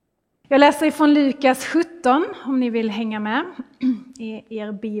Jag läser ifrån Lukas 17, om ni vill hänga med i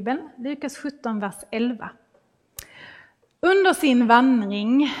er bibel. Lukas 17, vers 11. Under sin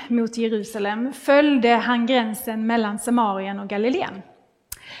vandring mot Jerusalem följde han gränsen mellan Samarien och Galileen.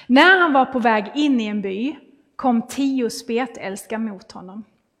 När han var på väg in i en by kom 10 spetälska mot honom.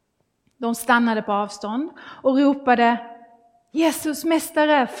 De stannade på avstånd och ropade: Jesus,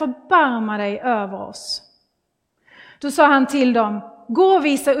 mästare, förbarma dig över oss. Då sa han till dem: gå och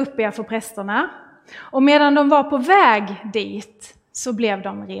visa upp er för prästerna. Och medan de var på väg dit så blev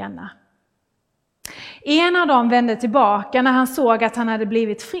de rena. En av dem vände tillbaka när han såg att han hade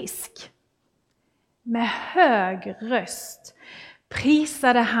blivit frisk. Med hög röst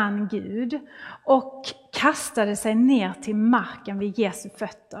prisade han Gud och kastade sig ner till marken vid Jesu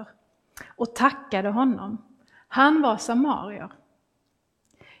fötter och tackade honom. Han var samarier.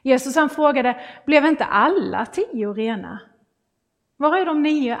 Jesus han frågade: blev inte alla 10 rena? Var är de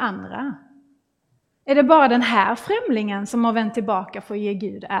 9 andra? Är det bara den här främlingen som har vänt tillbaka för att ge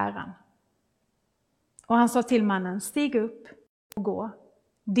Gud äran? Och han sa till mannen: stig upp och gå.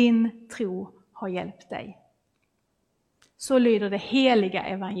 Din tro har hjälpt dig. Så lyder det heliga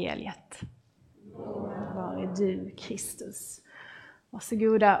evangeliet. Var är du, Kristus?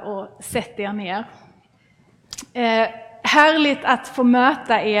 Varsågoda och sätt er ner. Härligt att få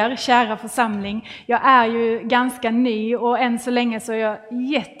möta er, kära församling. Jag är ju ganska ny och än så länge så är jag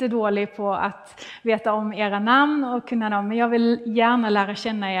jättedålig på att veta om era namn och kunna dem. Men jag vill gärna lära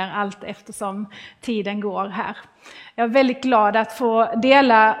känna er allt eftersom tiden går här. Jag är väldigt glad att få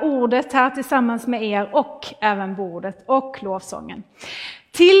dela ordet här tillsammans med er och även bordet och lovsången.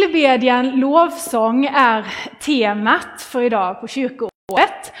 Tillbedjan, lovsång är temat för idag på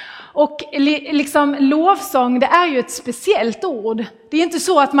kyrkoåret. Och liksom lovsång, det är ju ett speciellt ord. Det är inte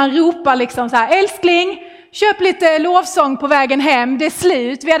så att man ropar liksom så här: älskling, köp lite lovsång på vägen hem, det är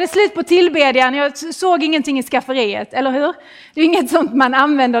slut. Vi hade slut på tillbedjan, jag såg ingenting i skafferiet, eller hur? Det är inget sånt man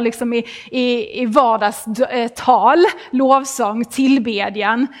använder liksom i vardagstal, lovsång,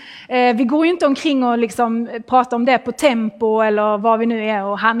 tillbedjan. Vi går ju inte omkring och liksom pratar om det på Tempo eller var vi nu är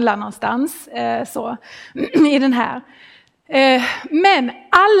och handlar någonstans så i den här. Men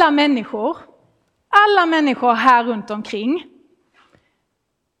alla människor här runt omkring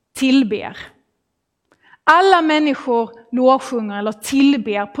tillber. Alla människor lovsjunger eller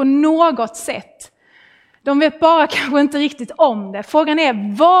tillber på något sätt. De vet bara kanske inte riktigt om det. Frågan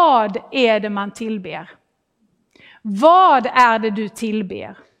är: vad är det man tillber? Vad är det du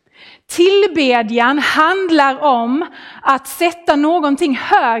tillber? Tillbedjan handlar om att sätta någonting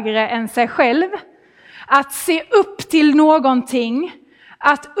högre än sig själv. Att se upp till någonting,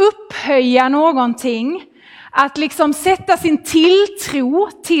 att upphöja någonting, att liksom sätta sin tilltro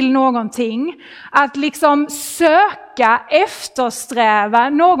till någonting, att liksom söka, eftersträva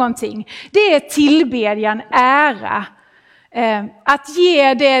någonting. Det är tillbedjan, ära. Att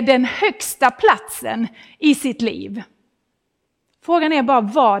ge det den högsta platsen i sitt liv. Frågan är bara: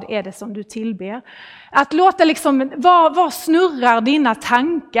 vad är det som du tillber? Att låta liksom, var snurrar dina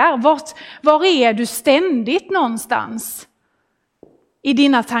tankar? Var är du ständigt någonstans i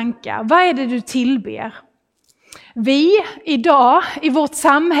dina tankar? Vad är det du tillber? Vi idag i vårt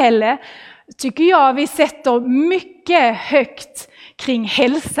samhälle tycker jag vi sätter mycket högt kring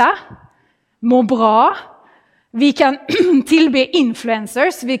hälsa, må bra. Vi kan tillbe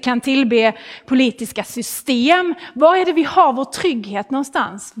influencers, vi kan tillbe politiska system. Var är det vi har vår trygghet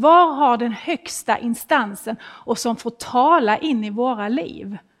någonstans? Var har den högsta instansen och som får tala in i våra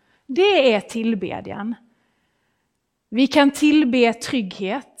liv? Det är tillbedjan. Vi kan tillbe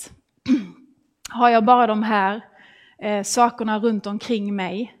trygghet. Har jag bara de här sakerna runt omkring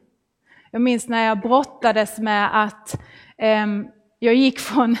mig? Jag minns när jag brottades med att jag gick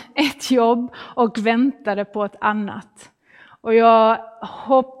från ett jobb och väntade på ett annat. Och jag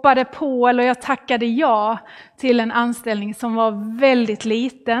hoppade på, eller jag tackade ja till en anställning som var väldigt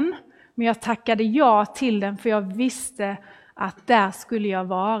liten. Men jag tackade ja till den för jag visste att där skulle jag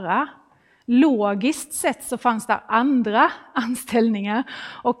vara. Logiskt sett så fanns det andra anställningar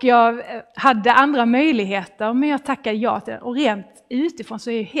och jag hade andra möjligheter, men jag tackade ja till den. Och rent utifrån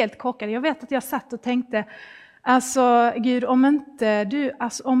så är jag helt chockad. Jag vet att jag satt och tänkte: alltså Gud,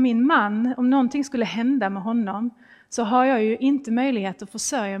 om min man, om någonting skulle hända med honom, så har jag ju inte möjlighet att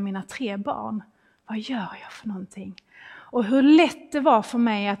försörja mina 3 barn. Vad gör jag för någonting? Och hur lätt det var för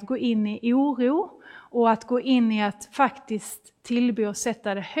mig att gå in i oro och att gå in i att faktiskt tillbe och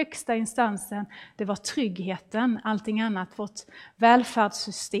sätta det högsta instansen. Det var tryggheten, allting annat, vårt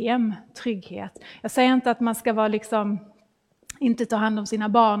välfärdssystem, trygghet. Jag säger inte att man ska vara liksom inte ta hand om sina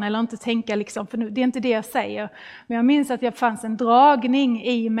barn eller inte tänka liksom, för det är inte det jag säger. Men jag minns att det fanns en dragning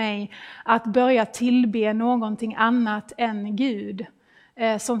i mig att börja tillbe någonting annat än Gud.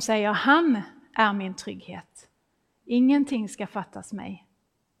 Som säger, han är min trygghet. Ingenting ska fattas mig.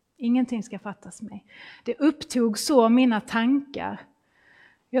 Ingenting ska fattas mig. Det upptog så mina tankar.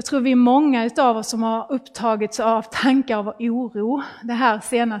 Jag tror vi är många utav oss som har upptagits av tankar av oro det här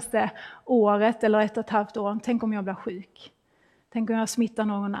senaste året eller 1,5 år. Tänk om jag blir sjuk. Tänk om jag smittar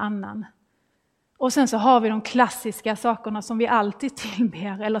någon annan. Och sen så har vi de klassiska sakerna som vi alltid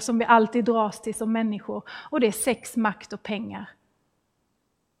tillber eller som vi alltid dras till som människor. Och det är sex, makt och pengar.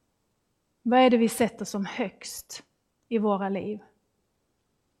 Vad är det vi sätter som högst i våra liv?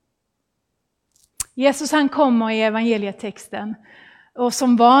 Jesus han kommer i evangelietexten. Och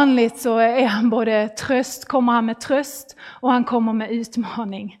som vanligt så är han kommer han med tröst och han kommer med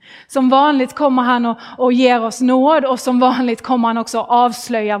utmaning. Som vanligt kommer han och ger oss nåd och som vanligt kommer han också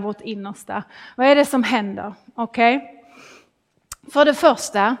avslöja vårt innersta. Vad är det som händer? Okej. För det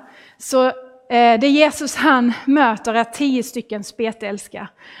första så det Jesus han möter är 10 stycken spetälska.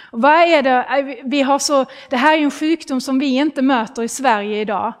 Och vad är det? Det här är en sjukdom som vi inte möter i Sverige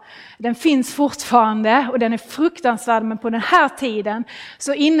idag. Den finns fortfarande och den är fruktansvärd, men på den här tiden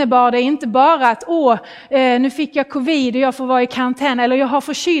så innebar det inte bara att nu fick jag covid och jag får vara i karantän eller jag har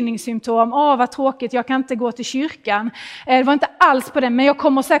förkylningssymptom, vad tråkigt, jag kan inte gå till kyrkan. Det var inte alls på den, men jag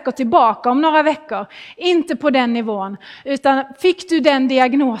kommer säkert tillbaka om några veckor. Inte på den nivån, utan fick du den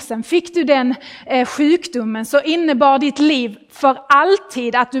diagnosen, fick du den sjukdomen så innebar ditt liv för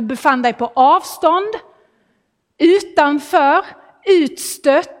alltid att du befann dig på avstånd, utanför,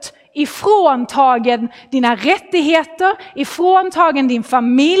 utstött, ifråntagen dina rättigheter, ifråntagen din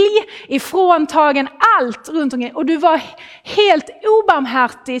familj, ifråntagen allt runt omkring. Och du var helt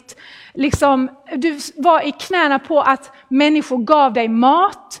obarmhärtigt, du var i knäna på att människor gav dig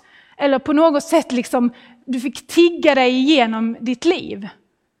mat eller på något sätt du fick tigga dig igenom ditt liv.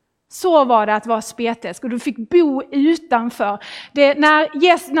 Så var det att vara spetälsk och du fick bo utanför.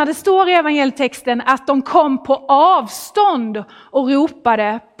 När det står i evangelietexten att de kom på avstånd och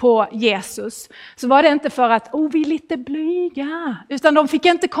ropade på Jesus, så var det inte för att vi är lite blyga, utan de fick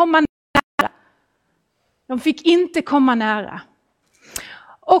inte komma nära. De fick inte komma nära.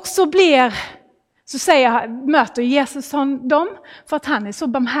 Och möter Jesus dem för att han är så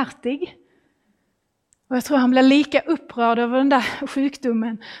barmhärtig. Och jag tror han blev lika upprörd över den där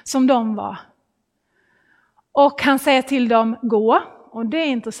sjukdomen som de var. Och han säger till dem, gå. Och det är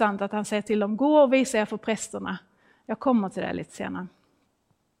intressant att han säger till dem, gå och visa er för prästerna. Jag kommer till det lite senare.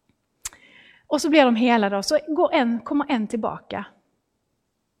 Och så blir de helade och så kommer en tillbaka.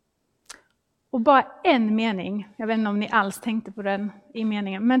 Och bara en mening, jag vet inte om ni alls tänkte på den i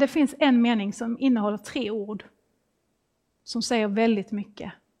meningen, men det finns en mening som innehåller 3 ord. Som säger väldigt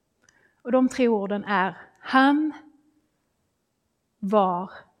mycket. Och de 3 orden är, han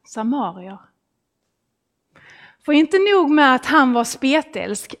var samarier. För inte nog med att han var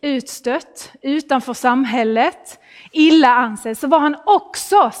spetälsk, utstött, utanför samhället, illa ansedd, så var han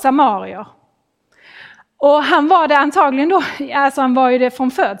också samarier. Och han var det antagligen då, alltså han var ju det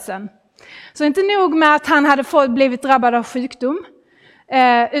från födseln. Så inte nog med att han hade blivit drabbad av sjukdom,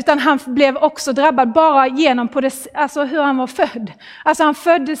 utan han blev också drabbad bara genom hur han var född. Alltså han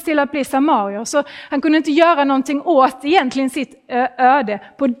föddes till att bli samarier, så han kunde inte göra någonting åt egentligen sitt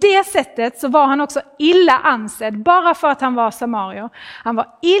öde. På det sättet så var han också illa ansedd bara för att han var samarier. Han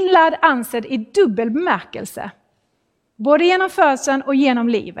var illa ansedd i dubbel bemärkelse. Både genom födseln och genom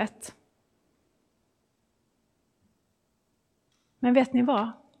livet. Men vet ni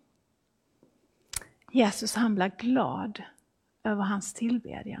vad? Jesus han blev glad över hans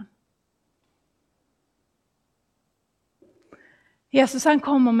tillbedjan. Jesus han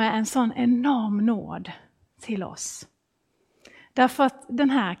kommer med en sån enorm nåd till oss. Därför att den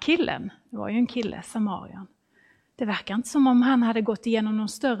här killen, det var ju en kille, samarien. Det verkar inte som om han hade gått igenom någon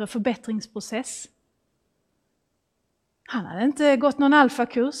större förbättringsprocess. Han hade inte gått någon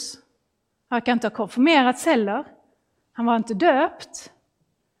alfakurs. Han verkar inte ha konfirmerats heller. Han var inte döpt.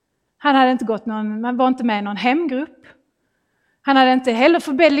 Han hade inte han var inte med i någon hemgrupp. Han hade inte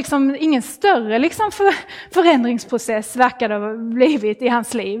heller ingen större förändringsprocess verkar det ha blivit i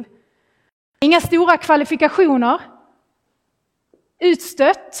hans liv. Inga stora kvalifikationer.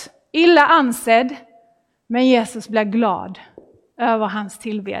 Utstött, illa ansedd. Men Jesus blev glad över hans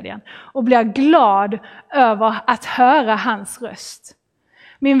tillbedjan. Och blev glad över att höra hans röst.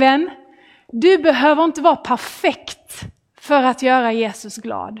 Min vän, du behöver inte vara perfekt för att göra Jesus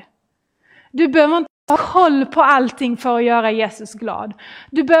glad. Du behöver inte ha koll på allting för att göra Jesus glad.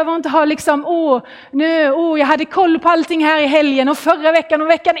 Du behöver inte ha liksom, jag hade koll på allting här i helgen och förra veckan och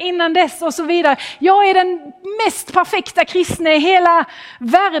veckan innan dess och så vidare. Jag är den mest perfekta kristna i hela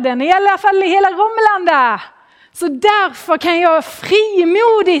världen, i alla fall i hela Romelanda. Så därför kan jag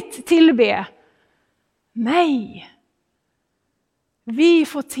frimodigt tillbe. Nej. Vi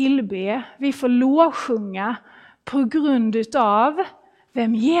får tillbe, vi får lovsjunga på grund utav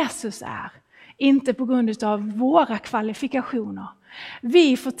vem Jesus är. Inte på grund av våra kvalifikationer.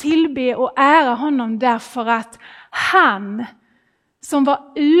 Vi får tillbe och ära honom därför att han som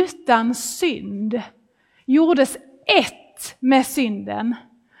var utan synd gjordes ett med synden.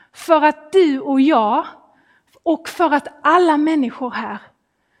 För att du och jag och för att alla människor här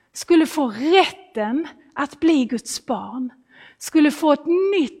skulle få rätten att bli Guds barn. Skulle få ett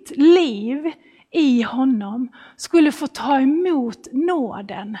nytt liv i honom. Skulle få ta emot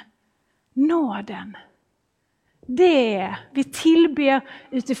nåden. Nåden. Det är, vi tillber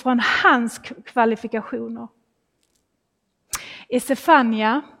utifrån hans kvalifikationer. I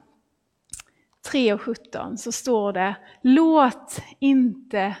Sefania 3:17 så står det: låt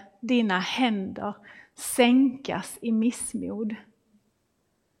inte dina händer sänkas i missmod.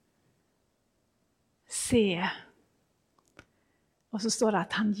 Se. Och så står det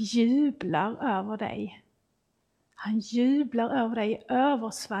att han jublar över dig. Han jublar över dig i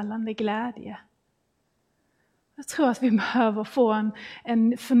översvallande glädje. Jag tror att vi behöver få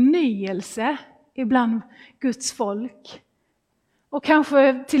en förnyelse ibland Guds folk. Och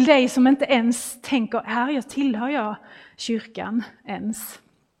kanske till dig som inte ens tänker, här tillhör jag kyrkan ens.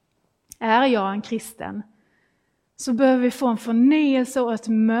 Är jag en kristen? Så behöver vi få en förnyelse och ett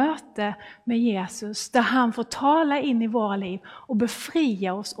möte med Jesus. Där han får tala in i våra liv och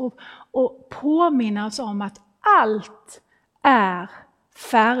befria oss och påminna oss om att allt är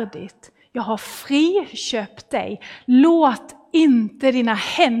färdigt. Jag har friköpt dig. Låt inte dina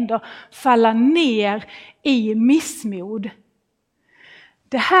händer falla ner i missmod.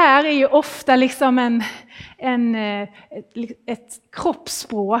 Det här är ju ofta liksom ett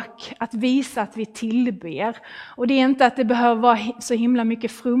kroppsspråk att visa att vi tillber. Och det är inte att det behöver vara så himla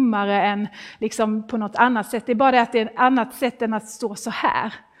mycket frummare än liksom på något annat sätt. Det är bara det att det är ett annat sätt än att stå så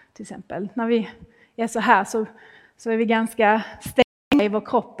här till exempel. När vi är så här så är vi ganska stängda i vår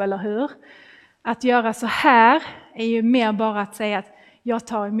kropp, eller hur? Att göra så här är ju mer bara att säga att jag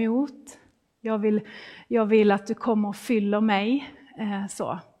tar emot. Jag vill att du kommer och fyller mig.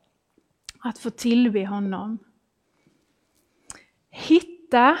 Så. Att få tillbe honom.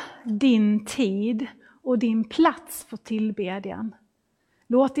 Hitta din tid och din plats för tillbedjan.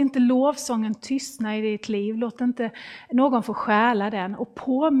 Låt inte lovsången tystna i ditt liv. Låt inte någon få stjäla den. Och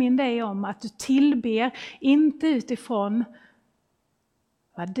påminn dig om att du tillber inte utifrån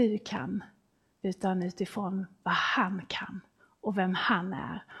vad du kan, utan utifrån vad han kan och vem han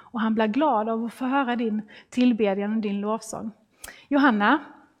är. Och han blir glad av att få höra din tillbedjan och din lovsång. Johanna,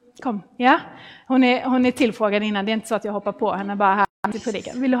 kom. Ja, hon är tillfrågad innan. Det är inte så att jag hoppar på henne bara här till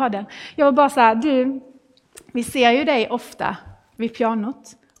predikan. Vill du ha den? Jag vill bara säga, vi ser ju dig ofta vid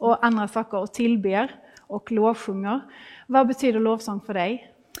pianot och andra saker och tillber och lovsjunger. Vad betyder lovsång för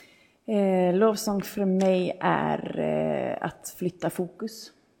dig? Lovsång för mig är att flytta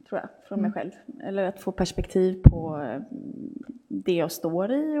fokus, tror jag, från mig själv. Eller att få perspektiv på det jag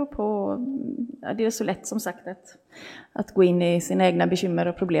står i och på, det är så lätt som sagt att gå in i sina egna bekymmer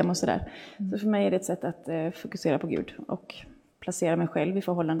och problem och sådär. Så för mig är det ett sätt att fokusera på Gud och placera mig själv i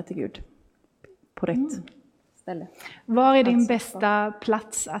förhållande till Gud på rätt ställe. Var är din bästa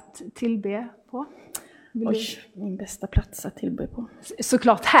plats att tillbe på? Min bästa plats att tillbe på.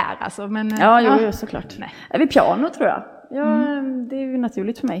 Såklart här alltså. Men, ja, såklart. Nej. Vid piano tror jag. Det är ju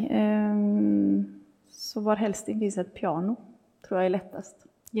naturligt för mig. Så var helst det finns ett piano tror jag är lättast.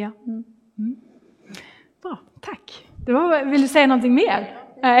 Ja. Bra, tack. Vill du säga någonting mer?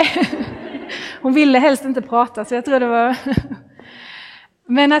 Nej. Hon ville helst inte prata, så jag tror det var...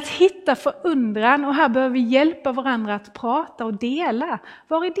 Men att hitta förundran, och här behöver vi hjälpa varandra att prata och dela.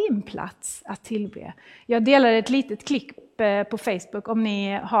 Var är din plats att tillbe? Jag delade ett litet klipp på Facebook, om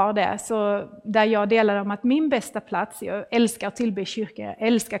ni har det, så där jag delade om att min bästa plats, jag älskar att tillbe kyrkan, jag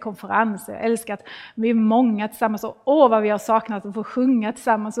älskar konferenser, jag älskar att vi är många tillsammans, och vad vi har saknat att få sjunga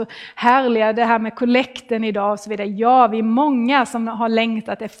tillsammans, och härliga det här med kollekten idag och så vidare. Ja, vi är många som har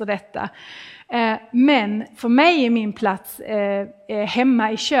längtat efter detta. Men för mig är min plats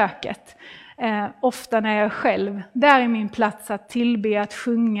hemma i köket. ofta när jag är själv. Där är min plats att tillbe, att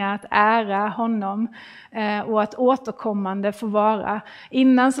sjunga, att ära honom och att återkommande få vara.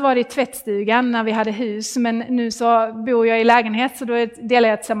 Innan så var det i tvättstugan när vi hade hus, men nu så bor jag i lägenhet, så då delar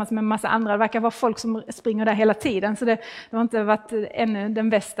jag tillsammans med en massa andra. Det verkar vara folk som springer där hela tiden, så det har inte varit ännu den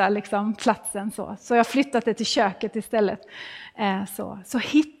bästa liksom, platsen. Så jag har flyttat det till köket istället. Så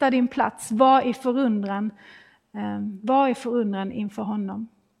hitta din plats, var i förundran inför honom.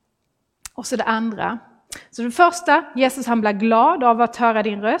 Och så det andra. Så det första, Jesus han blir glad av att höra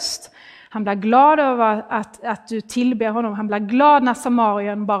din röst. Han blir glad över att du tillber honom. Han blir glad när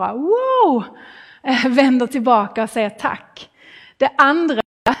samarien bara vänder tillbaka och säger tack. Det andra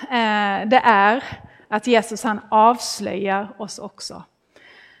det är att Jesus han avslöjar oss också.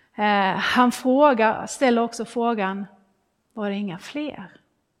 Han ställer också frågan, var det inga fler?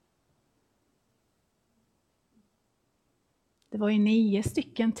 Det var ju 9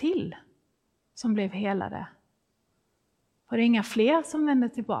 stycken till som blev helade. Var det inga fler som vände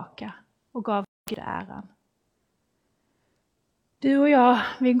tillbaka och gav Gud äran? Du och jag,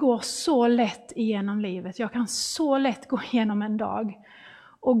 vi går så lätt igenom livet. Jag kan så lätt gå igenom en dag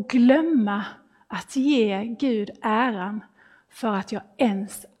och glömma att ge Gud äran för att jag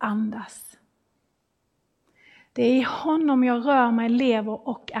ens andas. Det är i honom jag rör mig, lever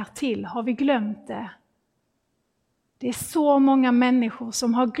och är till. Har vi glömt det? Det är så många människor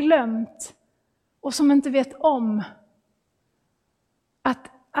som har glömt och som inte vet om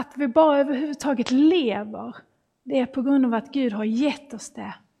att vi bara överhuvudtaget lever. Det är på grund av att Gud har gett oss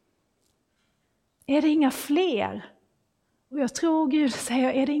det. Är det inga fler? Och jag tror Gud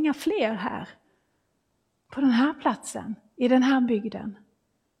säger, är det inga fler här? På den här platsen, i den här bygden.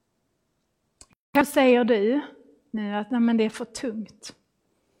 Kanske säger du nu att nej, men det är för tungt.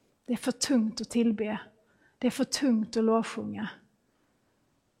 Det är för tungt att tillbe. Det är för tungt att lovsjunga.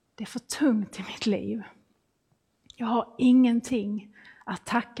 Det är för tungt i mitt liv. Jag har ingenting att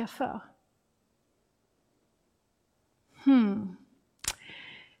tacka för.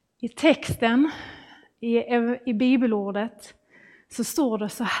 I texten, i bibelordet, så står det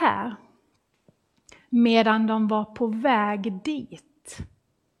så här. Medan de var på väg dit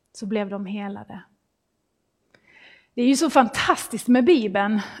så blev de helade. Det är ju så fantastiskt med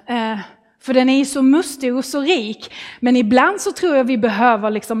Bibeln. För den är ju så mustig och så rik. Men ibland så tror jag vi behöver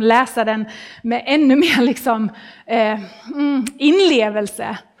liksom läsa den med ännu mer liksom,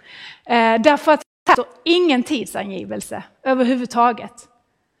 inlevelse. Därför att det är ingen tidsangivelse överhuvudtaget.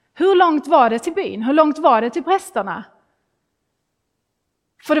 Hur långt var det till byn? Hur långt var det till prästerna?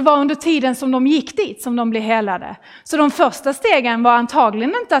 För det var under tiden som de gick dit som de blev helade. Så de första stegen var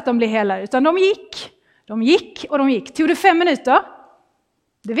antagligen inte att de blev helade, utan de gick. De gick och de gick. Tog det 5 minuter?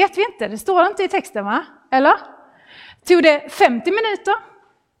 Det vet vi inte, det står inte i texten, va? Eller? Tog det 50 minuter?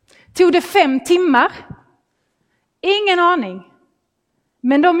 Tog det 5 timmar? Ingen aning.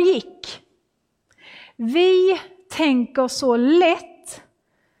 Men de gick. Vi tänker så lätt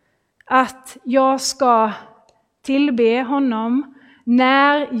att jag ska tillbe honom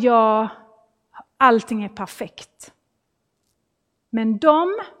när allting är perfekt. Men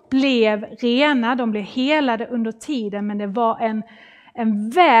de blev rena, de blev helade under tiden, men det var en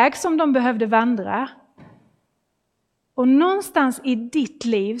väg som de behövde vandra. Och någonstans i ditt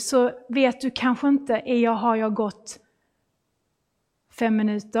liv så vet du kanske inte, har jag gått 5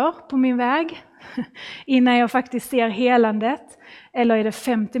 minuter på min väg innan jag faktiskt ser helandet? Eller är det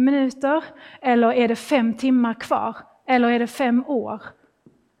 50 minuter? Eller är det 5 timmar kvar? Eller är det 5 år?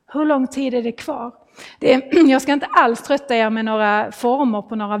 Hur lång tid är det kvar? Jag ska inte alls trötta er med några former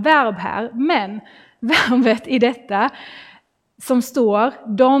på några verb här, men verbet i detta som står,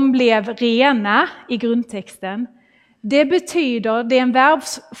 de blev rena i grundtexten. Det betyder, det är en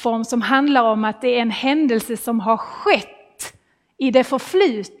verbform som handlar om att det är en händelse som har skett i det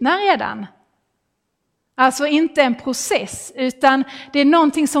förflutna redan. Alltså inte en process, utan det är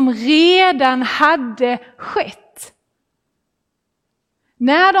någonting som redan hade skett.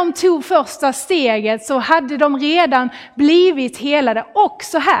 När de tog första steget så hade de redan blivit helade. Och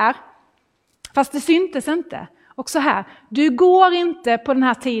så här, fast det syntes inte. Och så här, du går inte på den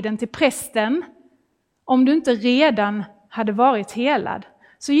här tiden till prästen om du inte redan hade varit helad.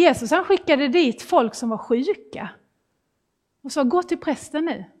 Så Jesus han skickade dit folk som var sjuka. Och sa, gå till prästen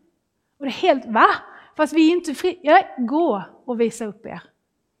nu. Och det är helt, va? Fast vi är inte fri. Ja, gå och visa upp er.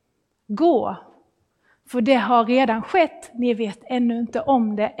 Gå. För det har redan skett, ni vet ännu inte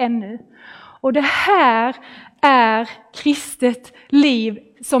om det ännu. Och det här är kristet liv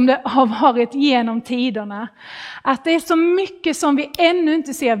som det har varit genom tiderna. Att det är så mycket som vi ännu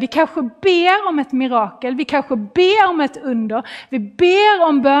inte ser. Vi kanske ber om ett mirakel, vi kanske ber om ett under, vi ber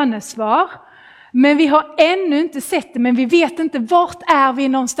om bönesvar. Men vi har ännu inte sett det, men vi vet inte vart är vi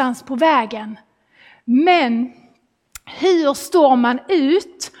någonstans på vägen. Men hur står man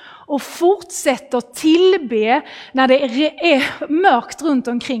ut och fortsätter tillbe när det är mörkt runt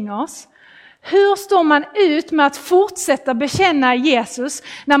omkring oss? Hur står man ut med att fortsätta bekänna Jesus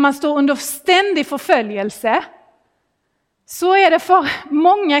när man står under ständig förföljelse? Så är det för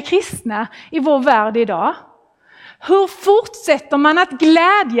många kristna i vår värld idag. Hur fortsätter man att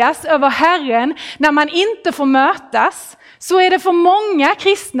glädjas över Herren när man inte får mötas? Så är det för många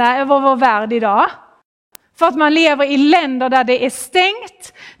kristna över vår värld idag. För att man lever i länder där det är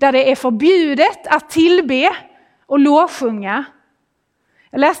stängt, där det är förbjudet att tillbe och lovsjunga.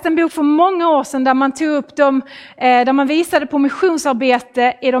 Jag läste en bok för många år sedan där man tog upp där man visade på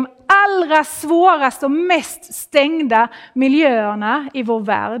missionsarbete i de allra svåraste och mest stängda miljöerna i vår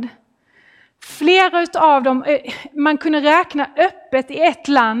värld. Flera utav dem, man kunde räkna öppet i ett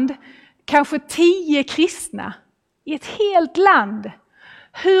land, kanske 10 kristna i ett helt land.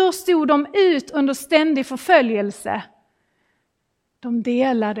 Hur stod de ut under ständig förföljelse? De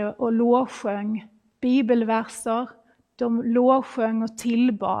delade och lovsjöng bibelverser, de lovsjöng och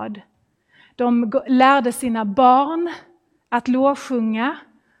tillbad. De lärde sina barn att lovsjunga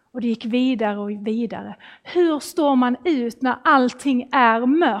och det gick vidare och vidare. Hur står man ut när allting är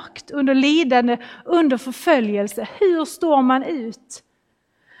mörkt, under lidande, under förföljelse? Hur står man ut?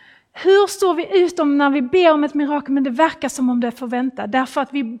 Hur står vi ut när vi ber om ett mirakel men det verkar som om det får vänta? Därför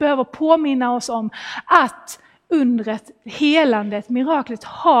att vi behöver påminna oss om att undret, helandet, miraklet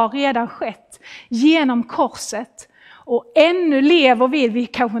har redan skett genom korset. Och ännu lever vi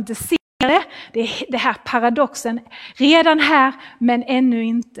kanske inte ser det. Det är det här paradoxen, redan här men ännu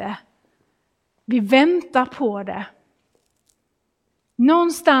inte. Vi väntar på det.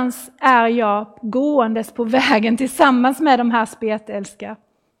 Någonstans är jag gåendes på vägen tillsammans med de här spetälska.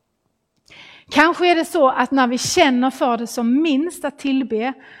 Kanske är det så att när vi känner för det som minst att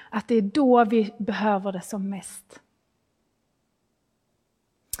tillbe, att det är då vi behöver det som mest.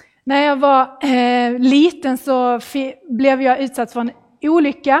 När jag var liten så blev jag utsatt för en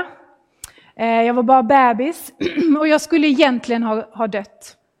olycka. Jag var bara bebis och jag skulle egentligen ha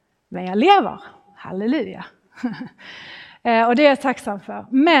dött. Men jag lever, halleluja. Och det är jag tacksam för.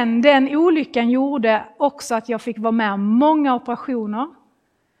 Men den olyckan gjorde också att jag fick vara med om många operationer.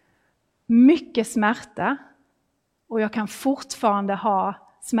 Mycket smärta. Och jag kan fortfarande ha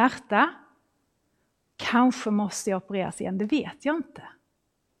smärta. Kanske måste jag opereras igen, det vet jag inte.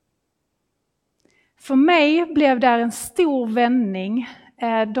 För mig blev det en stor vändning.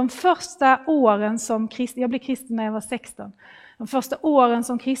 De första åren som kristen, jag blev kristen när jag var 16. De första åren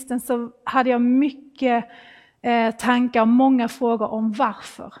som kristen så hade jag mycket tankar och många frågor om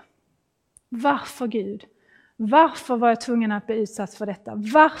varför. Varför Gud? Varför var jag tvungen att bli utsatt för detta?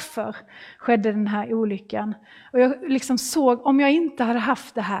 Varför skedde den här olyckan? Och jag liksom såg, om jag inte hade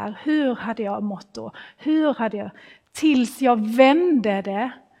haft det här, hur hade jag mått då? Hur hade jag? Tills jag vände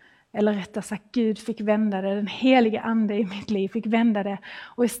det, eller rättare sagt Gud fick vända det, den heliga ande i mitt liv fick vända det.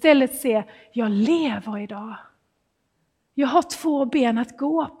 Och istället se, jag lever idag. Jag har 2 ben att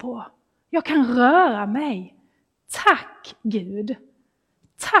gå på. Jag kan röra mig. Tack Gud.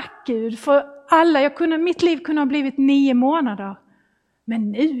 Tack Gud för alla. Mitt liv kunde ha blivit 9 månader.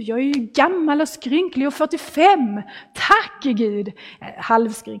 Men nu, jag är ju gammal och skrynklig och 45. Tack Gud.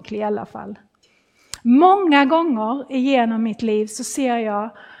 Halvskrynklig i alla fall. Många gånger genom mitt liv så ser jag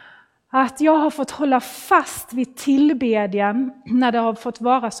att jag har fått hålla fast vid tillbedjan när det har fått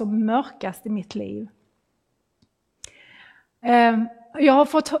vara som mörkast i mitt liv. Jag har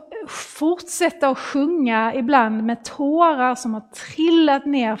fått fortsätta att sjunga ibland med tårar som har trillat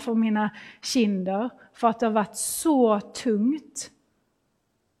ner från mina kinder för att det har varit så tungt.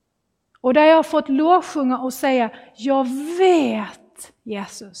 Och där jag har fått lovsjunga och säga, jag vet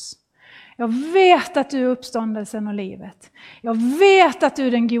Jesus. Jag vet att du är uppståndelsen och livet. Jag vet att du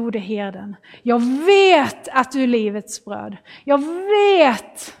är den gode herden. Jag vet att du är livets bröd. Jag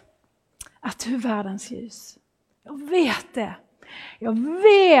vet att du är världens ljus. Jag vet det. Jag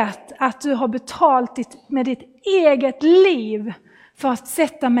vet att du har betalt med ditt eget liv för att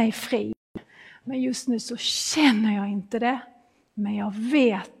sätta mig fri. Men just nu så känner jag inte det. Men jag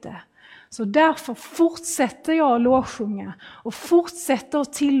vet det. Så därför fortsätter jag att lovsjunga och fortsätter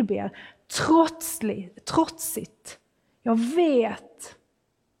att tillbe trotsigt. Jag vet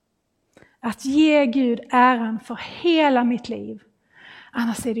att ge Gud äran för hela mitt liv.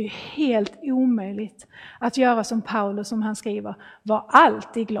 Annars är det ju helt omöjligt att göra som Paulus, som han skriver, var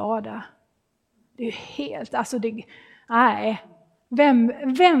alltid glada. Det är ju helt, nej.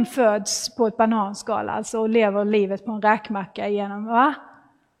 Vem föds på ett bananskal alltså och lever livet på en räkmacka igenom, va?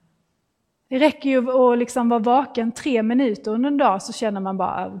 Det räcker ju att liksom vara vaken 3 minuter under en dag så känner man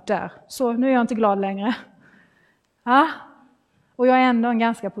bara där. Så nu är jag inte glad längre. Ja. Och jag är ändå en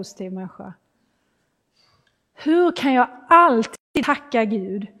ganska positiv människa. Hur kan jag alltid tacka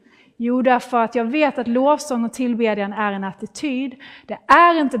Gud? Jo, därför att jag vet att lovsång och tillbedjan är en attityd. Det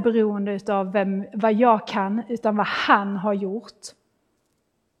är inte beroende av vad jag kan, utan vad han har gjort.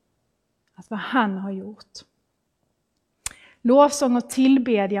 Vad han har gjort. Lovsång och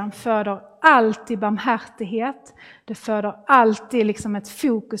tillbedjan föder alltid barmhärtighet. Det föder alltid liksom ett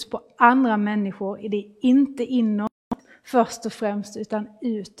fokus på andra människor. Det är inte inåt först och främst, utan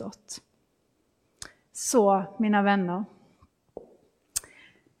utåt. Så, mina vänner.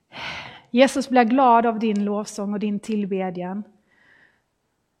 Jesus blir glad av din lovsång och din tillbedjan.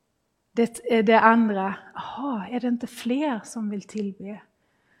 Det andra, är det inte fler som vill tillbe?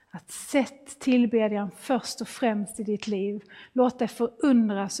 Att sätt tillbedjan först och främst i ditt liv. Låt dig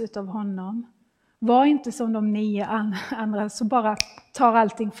förundras utav honom. Var inte som de 9 andra som bara tar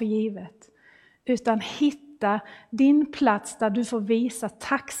allting för givet. Utan hitta din plats där du får visa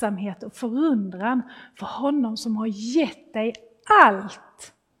tacksamhet och förundran för honom som har gett dig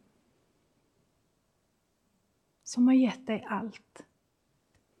allt. Som har gett dig allt.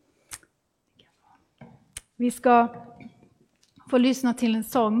 Vi ska få lyssna till en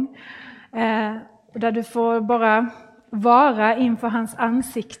sång där du får bara vara inför hans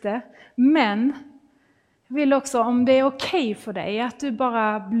ansikte. Men jag vill också, om det är okej för dig, att du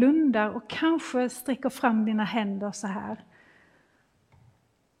bara blundar och kanske sträcker fram dina händer så här.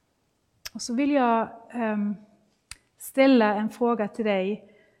 Och så vill jag ställa en fråga till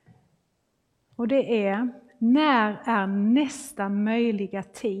dig. Och det är, när är nästa möjliga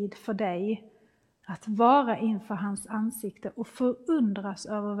tid för dig att vara inför hans ansikte och förundras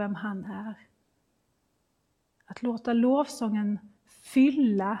över vem han är? Att låta lovsången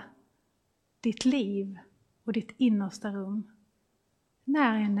fylla ditt liv och ditt innersta rum.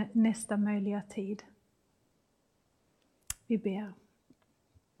 När är nästa möjliga tid? Vi ber.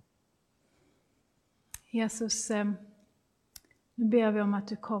 Jesus, nu ber vi om att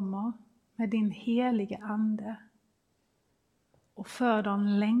du kommer med din heliga ande och föder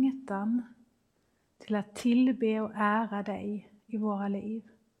en längtan till att tillbe och ära dig i våra liv.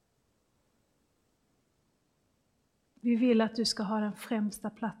 Vi vill att du ska ha den främsta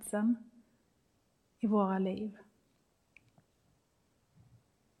platsen i våra liv.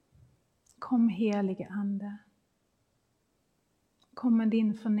 Kom helige ande. Kom med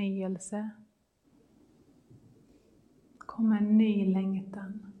din förnyelse. Kom med en ny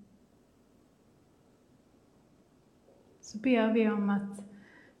längtan. Så ber vi om att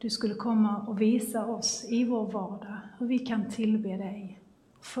du skulle komma och visa oss i vår vardag hur vi kan tillbe dig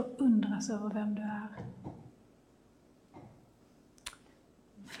och förundras över vem du är.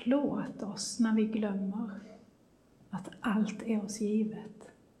 Förlåt oss när vi glömmer att allt är oss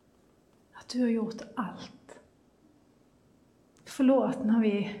givet. Att du har gjort allt. Förlåt när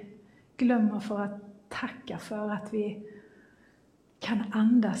vi glömmer för att tacka för att vi kan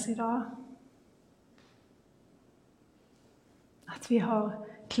andas idag. Att vi har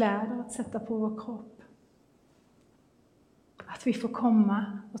kläder att sätta på vår kropp. Att vi får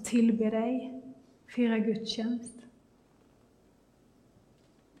komma och tillbe dig, fira gudstjänst.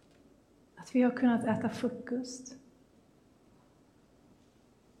 Att vi har kunnat äta frukost.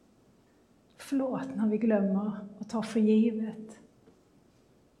 Förlåt när vi glömmer och tar för givet.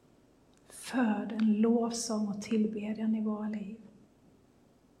 Föd en lovsång och tillbedjan i våra liv.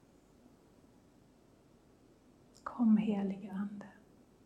 Kom helige ande.